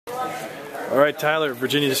All right, Tyler,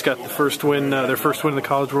 Virginia just got the first win, their first win in the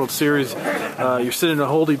College World Series. You're sitting in a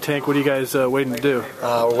holding tank. What are you guys waiting to do?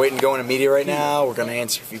 We're waiting to go into media right now. We're going to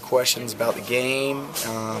answer a few questions about the game,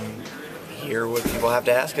 hear what people have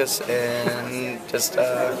to ask us, and just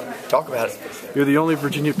talk about it. You're the only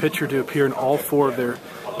Virginia pitcher to appear in all 4 of their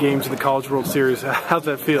games in the College World Series. How's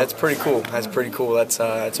that feel? That's pretty cool. That's pretty cool. It's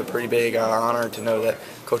a pretty big honor to know that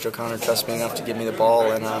Coach O'Connor trusts me enough to give me the ball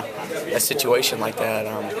in a situation like that.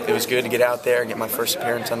 It was good to get out there and get my first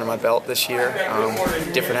appearance under my belt this year.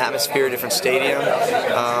 Different atmosphere, different stadium,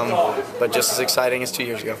 but just as exciting as 2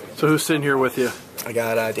 years ago. So who's sitting here with you? I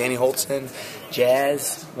got Danny Holtzen,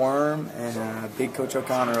 Jazz, Worm, and big Coach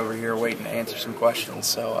O'Connor over here waiting to answer some questions.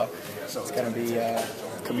 So it's going to be a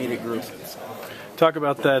comedic group. Talk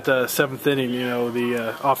about that 7th inning, you know,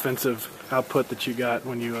 the offensive output that you got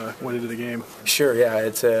when you went into the game. Sure, yeah,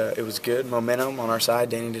 it was good momentum on our side.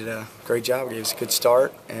 Danny did a great job, gave us a good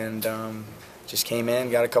start, and just came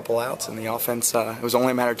in, got a couple outs, and the offense, it was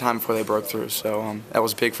only a matter of time before they broke through. So that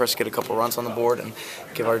was big for us to get a couple runs on the board and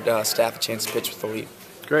give our staff a chance to pitch with the lead.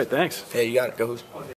 Great, thanks. Yeah, you got it. Go Hoos.